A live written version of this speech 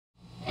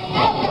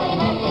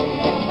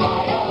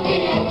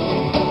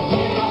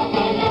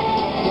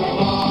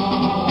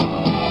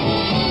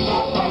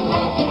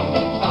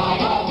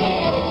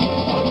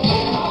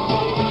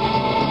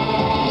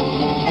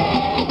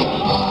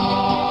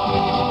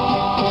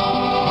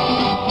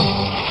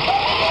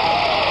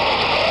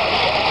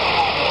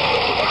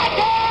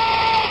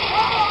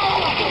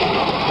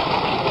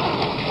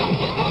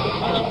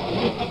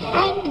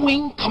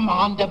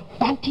Commander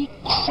Bunty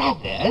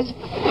Crathers,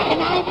 and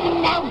I have an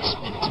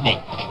announcement to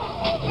make.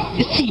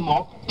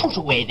 Seymour, put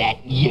away that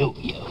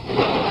yo-yo.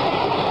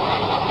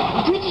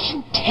 British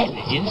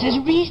intelligence has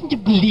reason to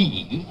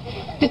believe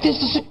that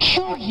there's a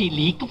security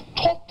leak of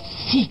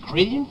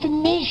top-secret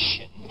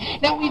information.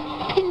 Now, we've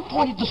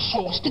pinpointed the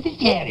source to this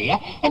area,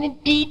 and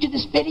indeed to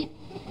this very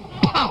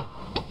pump.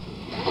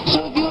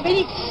 So if you have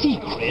any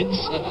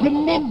secrets,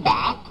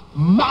 remember,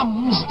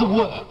 mum's the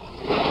word.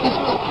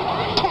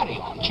 Carry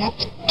on,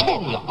 chaps,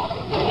 carry on.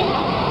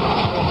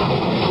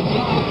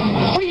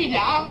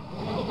 Frida,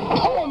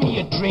 pour me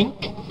a drink.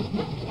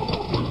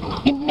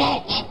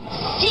 Imagine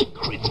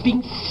secrets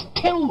being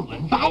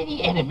stolen by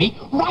the enemy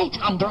right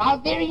under our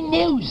very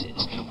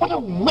noses. What a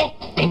wet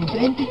thing for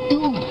them to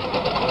do.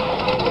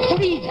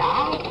 Frida?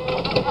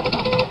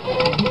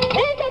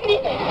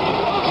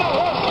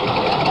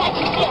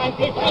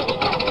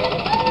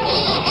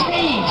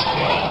 Strange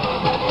girl.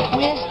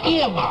 Wears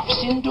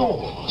earmuffs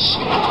indoors.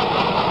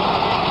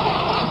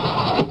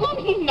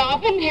 Guten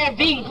Abend, Herr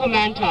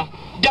Wing-Commander.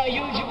 The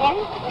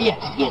usual?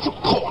 Yes, of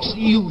course,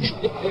 the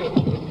usual.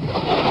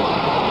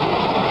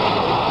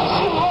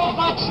 So,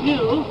 what's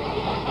new?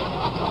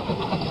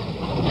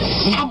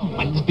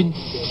 Someone's been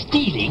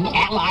stealing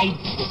Allied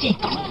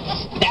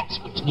secrets. That's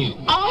what's new.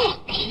 Oh,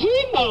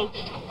 Himmel!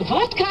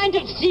 What kind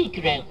of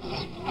secrets?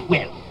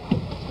 Well,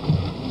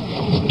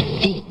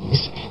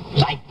 things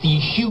like the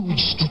huge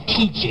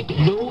strategic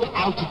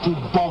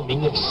low-altitude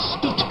bombing of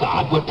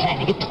Stuttgart we're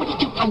planning at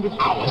 2200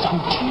 hours on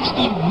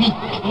Tuesday week.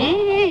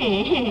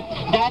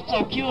 That's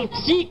a cute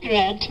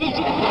secret.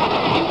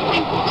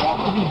 I'm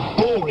probably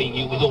boring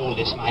you with all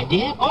this, my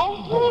dear.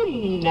 Oh,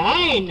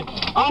 nein.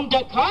 On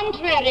the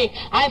contrary,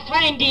 I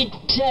find it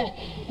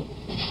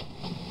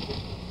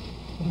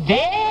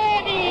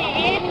very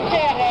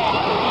interesting.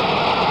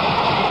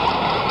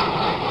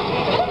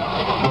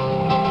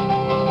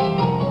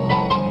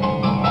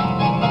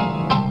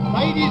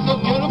 Ladies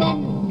and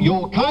gentlemen,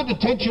 your kind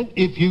attention,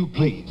 if you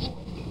please.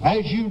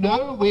 As you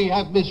know, we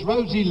have Miss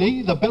Rosie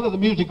Lee, the belle of the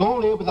music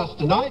hall, here with us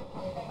tonight,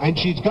 and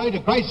she's going to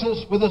grace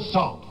us with a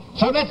song.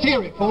 So let's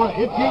hear it for her,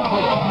 if you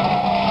please.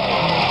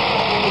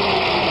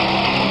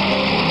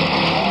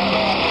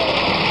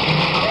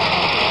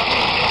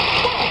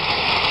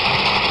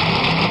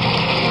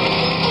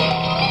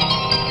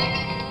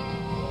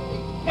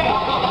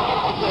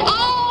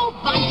 Oh,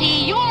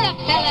 Bunty, you're a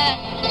fella.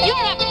 You're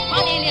a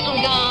funny little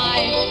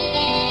guy.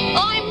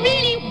 I'm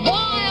really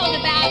wild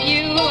about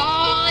you.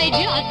 I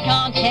just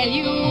can't tell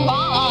you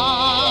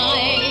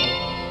why.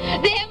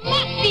 There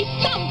must be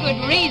some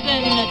good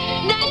reason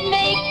that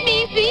makes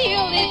me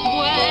feel this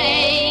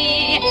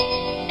way.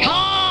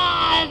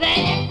 'Cause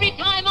every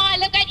time I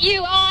look at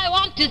you, I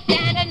want to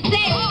stand and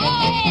say,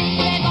 oh, it's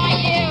men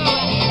like you.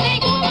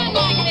 Make a woman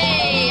like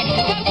me.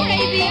 Go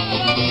crazy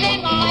over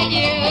men like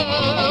you.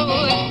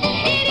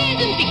 It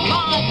isn't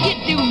because you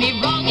do me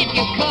wrong if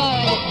you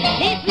could.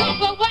 It's not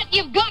for what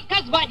you've got,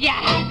 'cause what you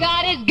have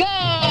got is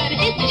good.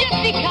 It's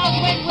just because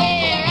when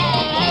we're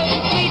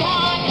alone,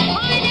 sweetheart,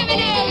 I never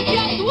know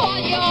just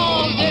what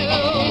you'll do.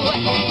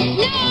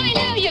 Now I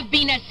know you've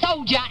been a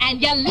soldier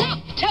and you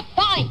love to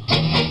fight.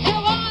 So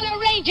I'll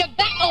arrange a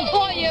battle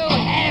for you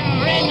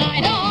every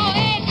night. Oh,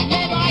 it's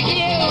men like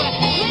you,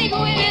 make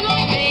women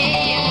like me,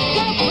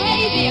 go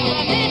crazy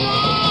over men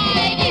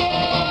like you.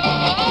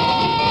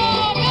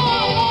 Oh,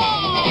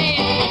 boy,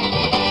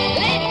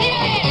 let's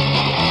hear it.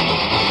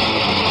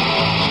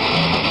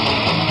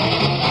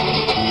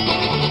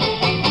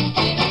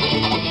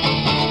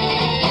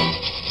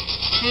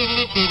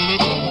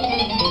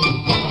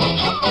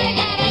 I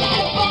got a lot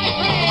of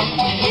boyfriends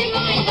in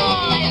my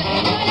time,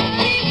 but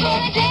only for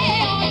a day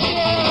or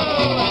two.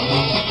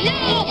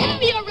 Now,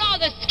 though you're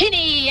rather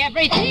skinny,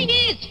 everything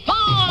is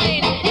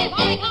fine. If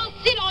I can't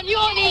sit on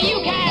your knee, you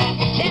can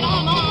sit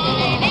on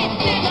mine. It's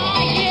men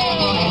like you,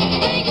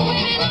 make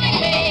women like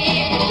me,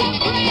 so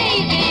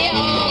crazy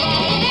over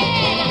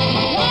men like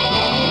you.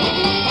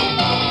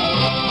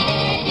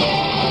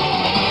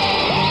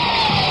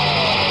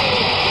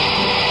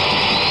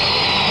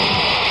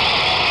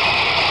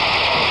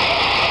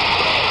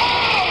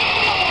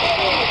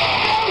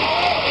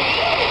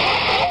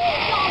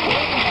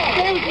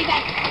 Rosie,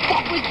 that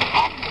was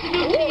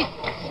absolutely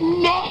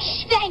smash.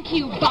 Thank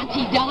you,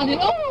 Bunty, darling.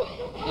 Oh,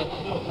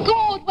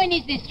 God, when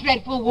is this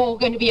dreadful war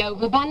going to be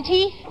over,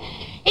 Bunty?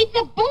 It's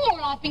a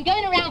bore. I've been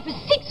going around for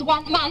 6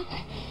 months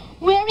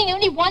wearing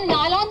only one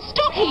nylon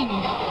stocking.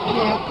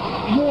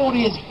 Yeah, war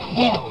is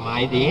hell,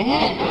 my dear.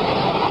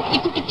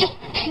 If we could just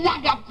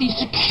plug up these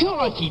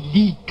security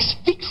leaks,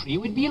 victory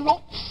would be a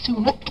lot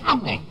sooner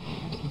coming.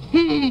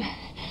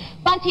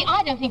 Bunty,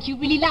 I don't think you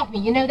really love me,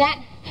 you know that?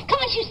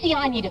 Can't you see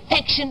I need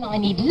affection, I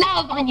need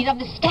love, I need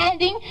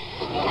understanding?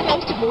 And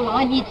most of all,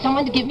 I need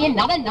someone to give me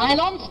another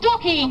nylon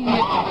stocking.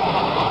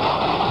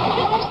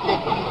 What the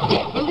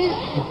devil is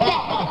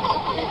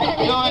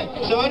that?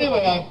 So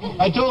anyway,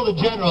 I told the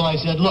general, I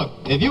said, look,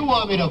 if you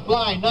want me to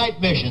fly night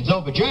missions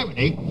over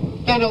Germany,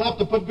 then I'll have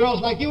to put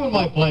girls like you in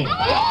my plane.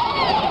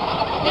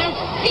 Now,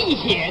 see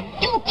here,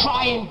 do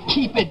try and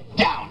keep it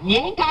down.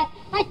 Yank?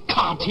 I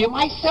can't hear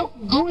myself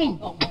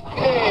drink.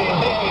 Hey,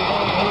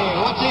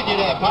 what's in you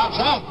there, Pops,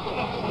 huh?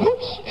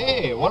 Whoops,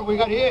 hey, what have we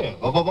got here?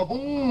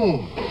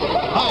 Boom.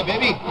 Hi,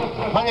 baby.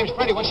 My name's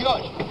Freddie, what's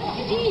yours?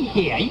 See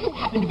here, you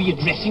happen to be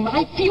addressing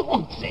my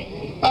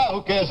fiancée. Oh,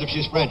 who cares if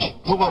she's French?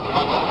 Move over,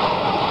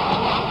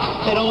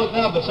 Pops. Hey, don't look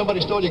now, but somebody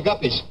stole your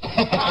guppies.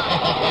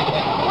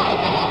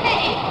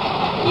 Hey,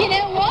 you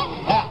know what?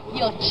 Yeah.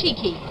 You're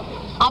cheeky.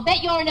 I'll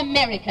bet you're an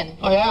American.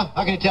 Oh, yeah?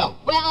 How can you tell?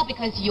 Well,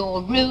 because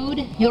you're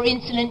rude, you're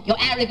insolent, you're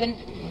arrogant,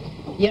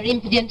 you're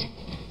impudent,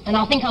 and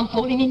I think I'm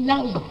falling in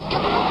love.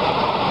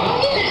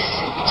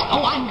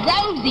 Oh, I'm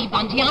Rosie,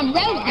 Bunty, I'm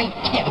Rosie.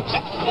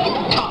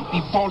 You can't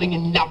be falling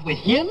in love with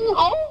him.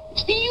 Oh,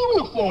 it's the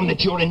uniform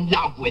that you're in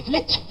love with.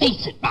 Let's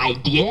face it, my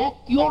dear.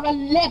 You're a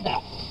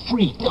leather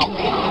freak. Keep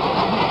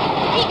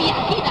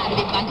out of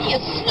it, Bunty,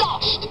 you're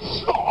sloshed.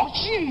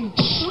 Sloshed?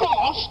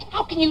 Sloshed?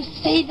 How can you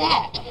say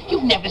that?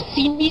 You've never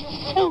seen me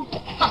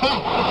sober. I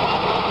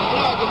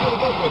could really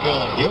go for a girl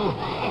like you.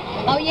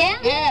 Oh, yeah?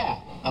 Yeah.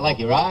 I like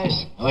your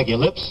eyes. I like your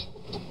lips.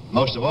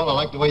 Most of all, I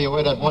like the way you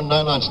wear that one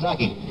nylon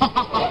stocking.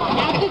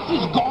 Now, this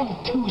has gone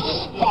too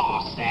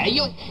far, sir.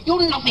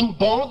 You're nothing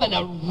more than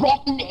a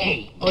rotten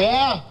egg. Oh,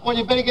 yeah? Well,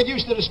 you better get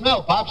used to the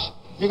smell, Pops.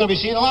 You're going to be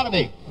seeing a lot of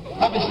me.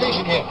 I've been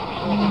stationed here.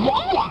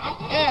 What?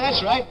 Yeah,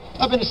 that's right.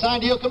 I've been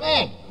assigned to your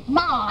command.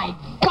 My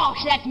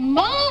gosh, that's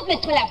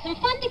marvelous. We'll have some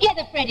fun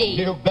together, Freddie.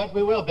 You bet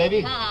we will,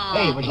 baby. Ah.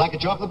 Hey, would you like a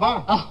chocolate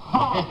bar?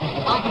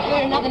 I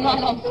prefer another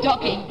nylon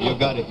stocking. You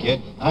got it,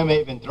 kid. I may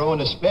even throw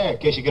in a spare in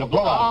case you get a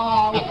blowout.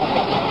 Oh, you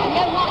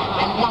know what?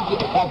 I love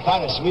it. I'm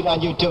kind of sweet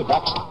on you, too,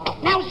 Dux.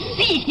 Now,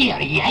 see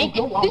here, Yank.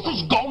 This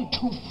has gone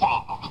too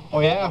far. Oh,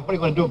 yeah? What are you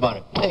going to do about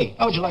it? Hey,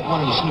 how would you like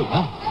one of your snoot,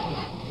 huh?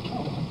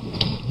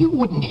 You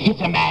wouldn't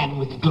hit a man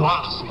with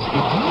glasses,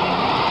 would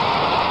you?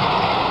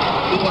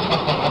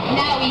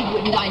 No, he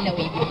wouldn't. I know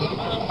he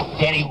wouldn't.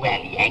 Very well,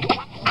 Yank.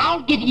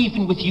 I'll get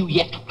even with you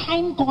yet.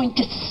 I'm going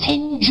to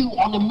send you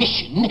on a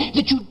mission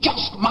that you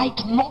just might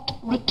not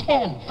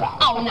return from.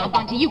 Oh, now,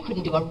 Bunty, you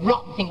couldn't do a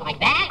rotten thing like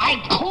that. I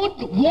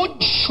could,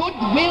 would, should,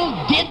 will,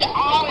 did,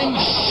 are, and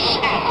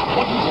shall.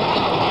 What is it?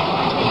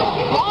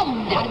 You're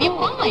bombed out of your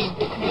mind.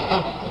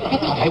 I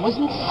thought I was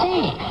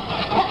insane.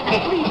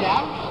 Frida,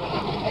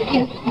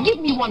 yes, give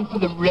me one for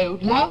the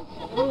road, love.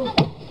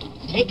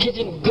 Take it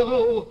and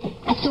go.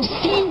 I shall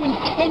see you in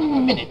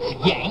 10 minutes,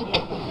 Yank.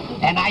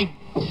 And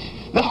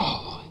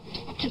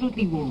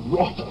absolutely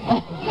rotten.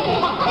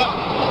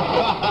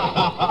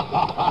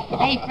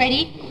 Hey,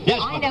 Freddie.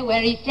 Yes, I know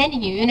where he's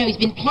sending you. You know, he's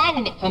been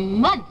planning it for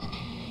months.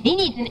 He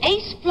needs an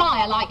ace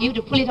flyer like you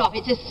to pull it off.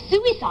 It's a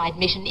suicide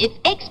mission. It's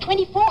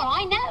X-24,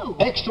 I know.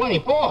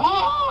 X-24?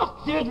 Oh,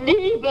 the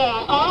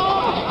Lieber.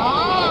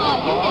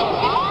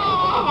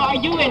 Are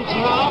you in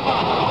trouble?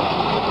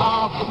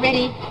 Oh,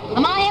 Freddie,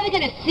 am I ever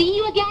going to see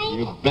you again?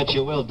 You bet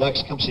you will,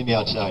 Dux. Come see me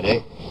outside,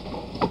 eh?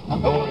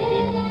 Don't worry,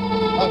 dear.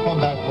 I'll come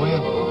back for you.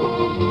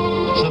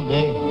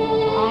 Someday.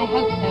 I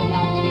hope so,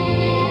 love.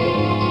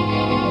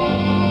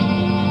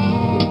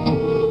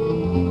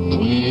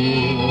 We'll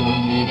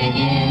meet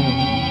again.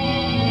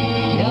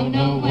 Don't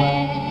know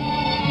where,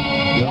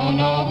 don't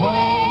know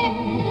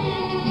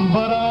when,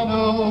 But I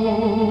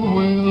know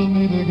we'll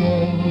meet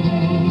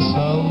again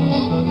some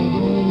sunny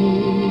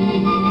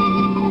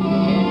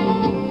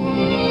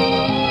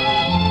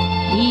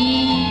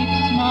keep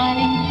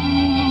smiling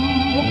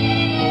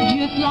through,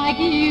 just like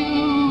you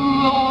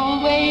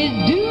always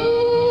do,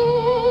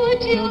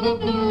 till the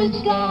blue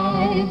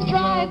skies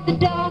drive the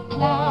dark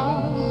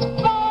clouds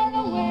far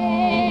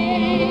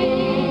away.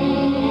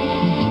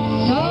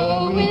 So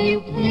will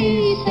you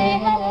please say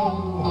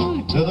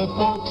hello to the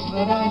folks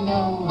that I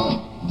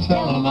know.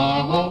 Tell them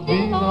I won't be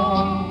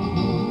long.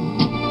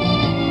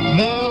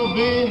 They'll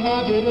be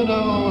happy to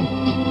know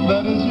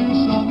that as you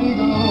saw me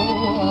go,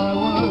 I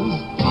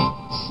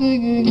was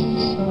singing a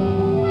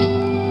song.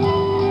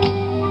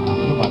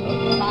 Goodbye,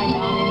 love. my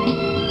darling.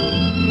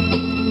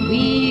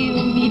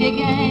 We'll meet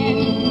again.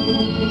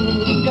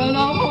 Don't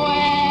know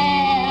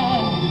where,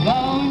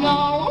 don't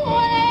know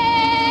when,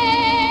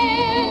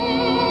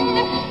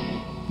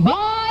 but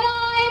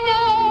I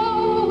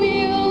know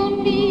we'll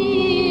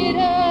meet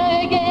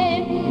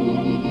again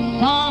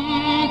some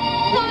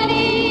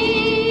sunny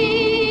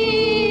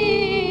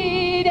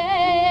day.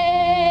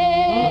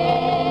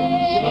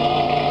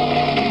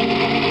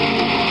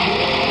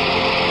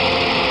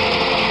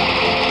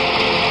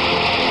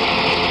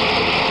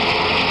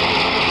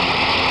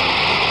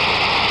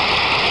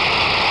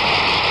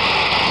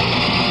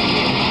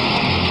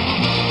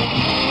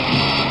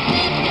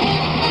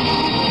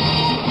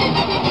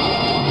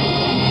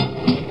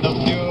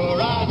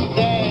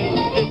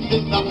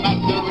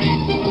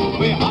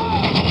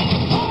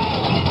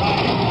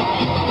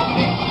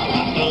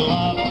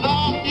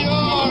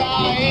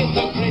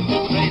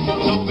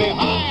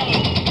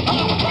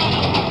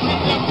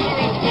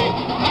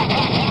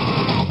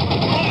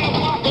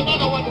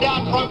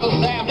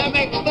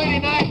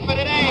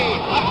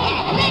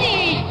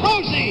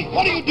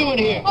 you doing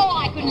here?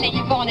 Oh, I couldn't let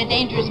you go on a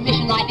dangerous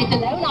mission like this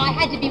alone. I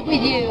had to be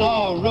with you.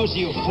 Oh,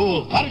 Rosie, you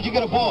fool. How did you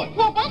get aboard?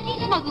 Well, Bunty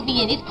smuggled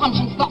me in. His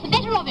conscience got the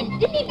better of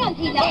him. Didn't he,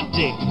 Bunty?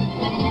 Bunty!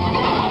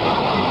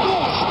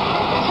 Yes,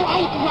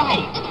 quite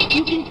right.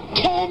 You can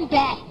turn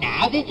back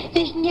now.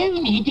 There's no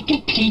need to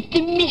complete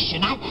the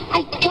mission.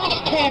 I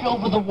just heard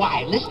over the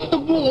wireless the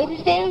war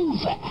is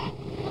over.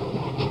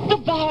 The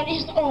war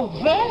is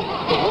over?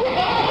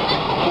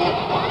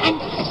 I'm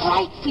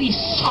frightfully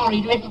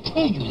sorry to have to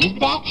tell you this,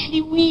 but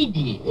actually we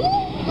did.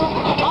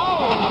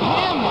 Oh,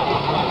 Hammer.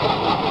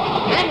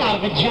 I'm out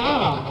of a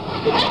job.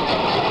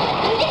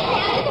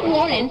 How did the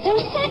war end so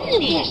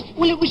suddenly? Yes,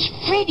 well, it was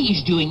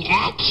Freddie's doing,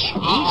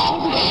 actually. He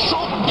sort of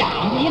shot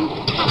down the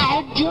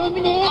entire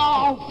German air.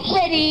 Oh,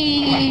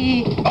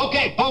 Freddie.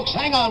 Okay, folks,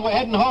 hang on. We're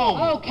heading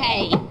home.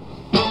 Okay.